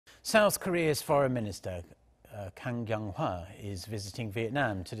South Korea's Foreign Minister Kyung-wha is visiting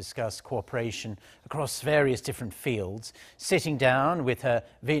Vietnam to discuss cooperation across various different fields. Sitting down with her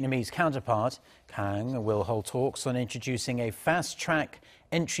Vietnamese counterpart, Kang will hold talks on introducing a fast-track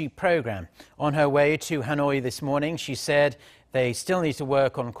entry program. On her way to Hanoi this morning, she said they still need to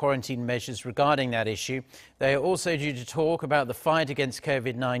work on quarantine measures regarding that issue. They are also due to talk about the fight against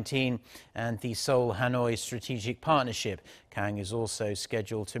COVID-19 and the Seoul-Hanoi strategic partnership. Kang is also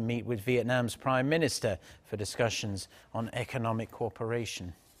scheduled to meet with Vietnam's Prime Minister for discussions on economic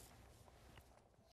cooperation.